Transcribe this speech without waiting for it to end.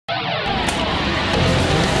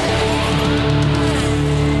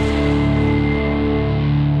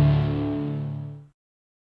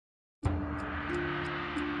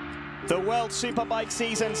World Superbike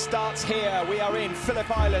season starts here. We are in Phillip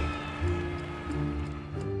Island.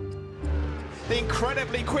 The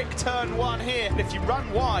incredibly quick turn one here. And if you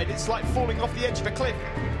run wide, it's like falling off the edge of a cliff.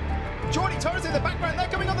 Geordie Torres in the background. They're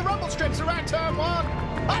going on the rumble strips around turn one.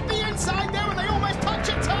 At the inside there, and they almost touch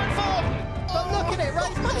at turn four. But look at it,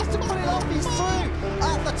 Ray's managed to pull it off. He's through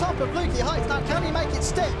at the top of Lukey Heights. Now, can he make it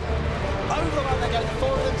stick? Over the run they go, the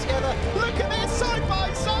four of them together. Look at this, side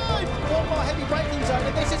by side. One more heavy braking zone,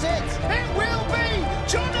 and this is it. It will be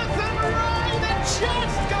Jonathan Ray. The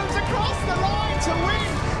chest goes across the line.